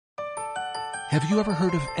Have you ever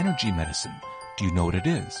heard of energy medicine? Do you know what it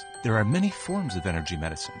is? There are many forms of energy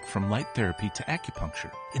medicine, from light therapy to acupuncture.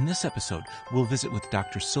 In this episode, we'll visit with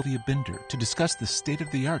Dr. Silvia Binder to discuss the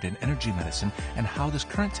state-of-the-art in energy medicine and how this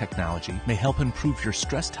current technology may help improve your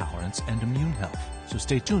stress tolerance and immune health. So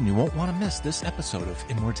stay tuned, you won't want to miss this episode of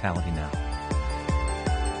Immortality Now.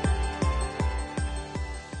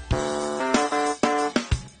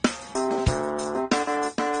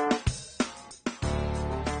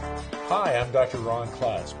 Hi, I'm Dr. Ron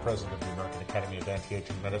Klass, President of the American Academy of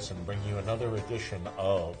Anti-Aging Medicine, bringing you another edition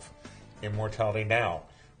of Immortality Now,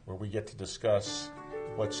 where we get to discuss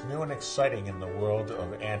what's new and exciting in the world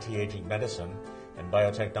of anti-aging medicine and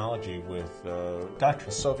biotechnology with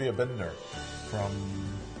Dr. Silvia Binder from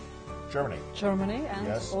Germany. Germany, and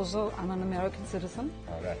yes. Also I'm an American citizen.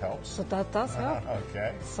 Oh, that helps. So that does help.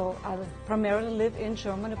 Okay. So I primarily live in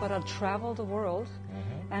Germany, but I travel the world.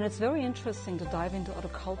 And it's very interesting to dive into other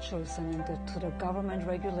cultures and into the government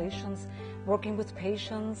regulations, working with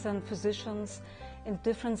patients and physicians in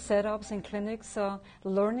different setups in clinics,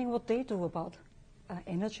 learning what they do about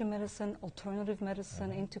energy medicine, alternative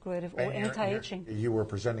medicine, integrative, or anti-aging. You were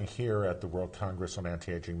presenting here at the World Congress on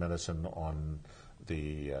Anti-Aging Medicine on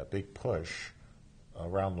the big push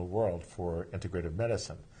around the world for integrative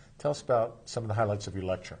medicine. Tell us about some of the highlights of your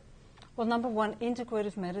lecture. Well, number one,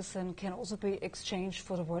 integrative medicine can also be exchanged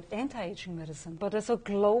for the word anti-aging medicine, but it's a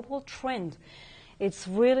global trend. It's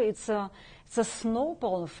a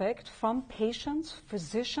snowball effect from patients,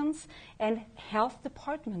 physicians, and health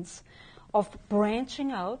departments of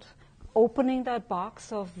branching out, opening that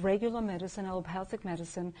box of regular medicine, allopathic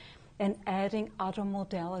medicine, and adding other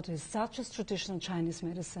modalities, such as traditional Chinese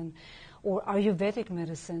medicine, or Ayurvedic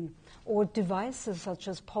medicine, or devices such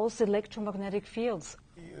as pulsed electromagnetic fields.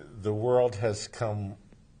 The world has come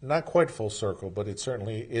not quite full circle, but it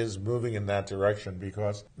certainly is moving in that direction,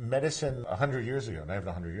 because medicine 100 years ago, not even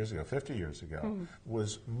 100 years ago, 50 years ago,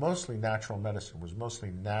 was mostly natural medicine, was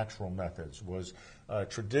mostly natural methods, was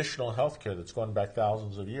traditional healthcare that's gone back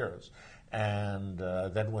thousands of years. And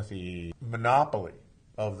then with the monopoly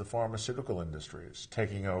of the pharmaceutical industries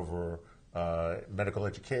taking over medical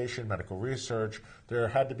education, medical research, there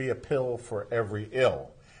had to be a pill for every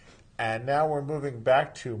ill. And now we're moving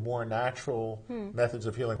back to more natural methods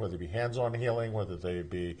of healing, whether it be hands-on healing, whether they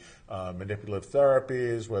be manipulative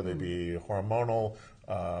therapies, whether they be hormonal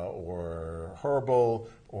or herbal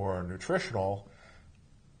or nutritional.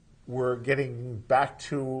 We're getting back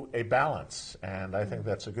to a balance, and I think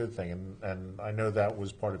that's a good thing. And I know that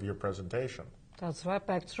was part of your presentation. That's right,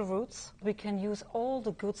 back to the roots. We can use all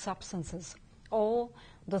the good substances, all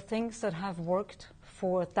the things that have worked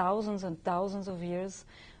for thousands and thousands of years,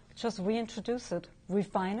 just reintroduce it,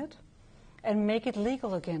 refine it, and make it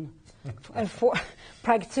legal again. And for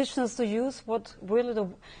practitioners to use what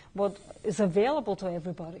is available to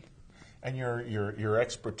everybody. And your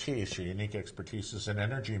expertise, your unique expertise, is in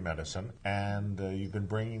energy medicine, and you've been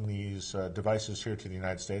bringing these devices here to the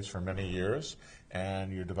United States for many years,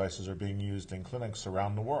 and your devices are being used in clinics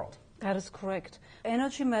around the world. That is correct.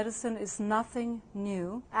 Energy medicine is nothing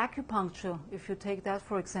new. Acupuncture, if you take that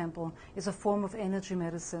for example, is a form of energy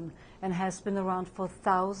medicine and has been around for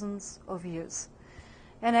thousands of years.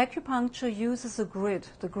 And acupuncture uses a grid,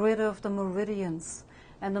 the grid of the meridians.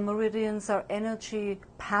 And the meridians are energy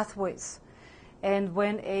pathways. And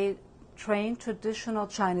when a trained traditional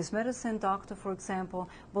Chinese medicine doctor, for example,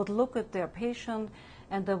 would look at their patient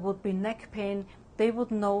and there would be neck pain, they would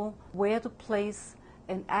know where to place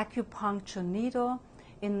an acupuncture needle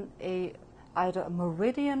in either a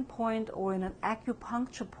meridian point or in an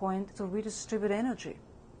acupuncture point to redistribute energy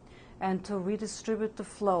and to redistribute the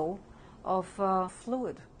flow of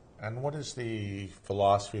fluid. And what is the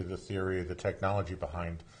philosophy, the theory, the technology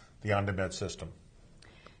behind the Ondamed system?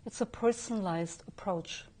 It's a personalized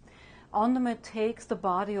approach. Ondamed takes the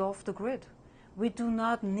body off the grid. We do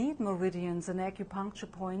not need meridians and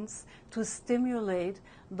acupuncture points to stimulate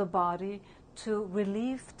the body to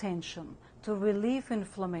relieve tension, to relieve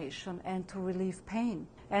inflammation, and to relieve pain.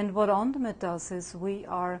 And what Ondamed does is we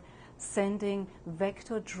are sending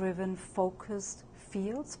vector-driven focused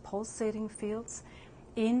fields, pulsating fields,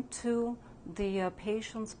 into the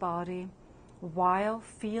patient's body while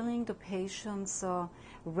feeling the patient's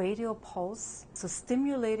radial pulse, so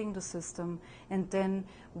stimulating the system, and then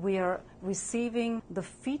we are receiving the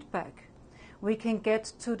feedback. We can get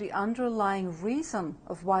to the underlying reason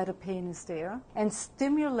of why the pain is there and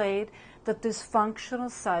stimulate the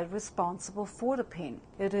dysfunctional side responsible for the pain.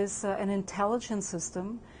 It is an intelligent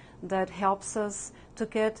system that helps us to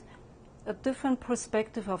get a different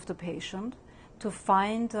perspective of the patient, to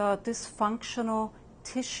find dysfunctional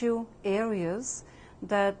tissue areas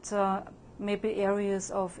that maybe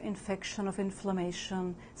areas of infection, of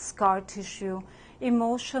inflammation, scar tissue,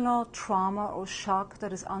 emotional trauma or shock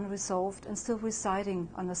that is unresolved and still residing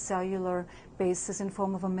on a cellular basis in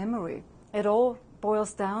form of a memory. It all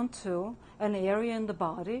boils down to an area in the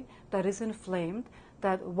body that is inflamed,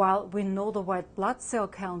 that while we know the white blood cell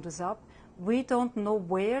count is up, we don't know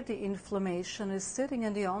where the inflammation is sitting,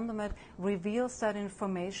 and the Ondamed reveals that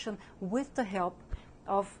information with the help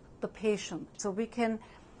of the patient. So we can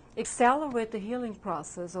accelerate the healing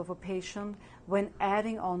process of a patient when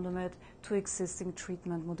adding Ondamed to existing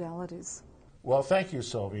treatment modalities. Well, thank you,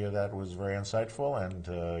 Silvia. That was very insightful,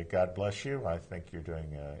 and God bless you. I think you're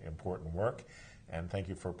doing important work, and thank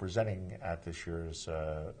you for presenting at this year's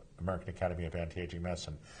American Academy of Anti-Aging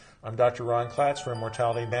Medicine. I'm Dr. Ron Klatz for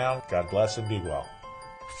Immortality Now. God bless and be well.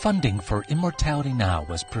 Funding for Immortality Now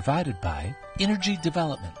was provided by Energy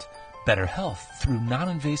Development, better health through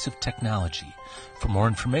non-invasive technology. For more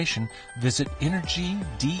information, visit energydev.com.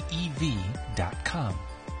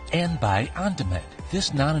 And by Ondamed.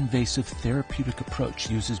 This non-invasive therapeutic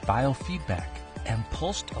approach uses biofeedback and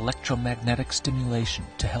pulsed electromagnetic stimulation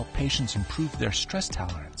to help patients improve their stress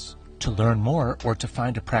tolerance. To learn more or to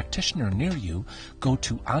find a practitioner near you, go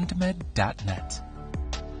to ondamed.net.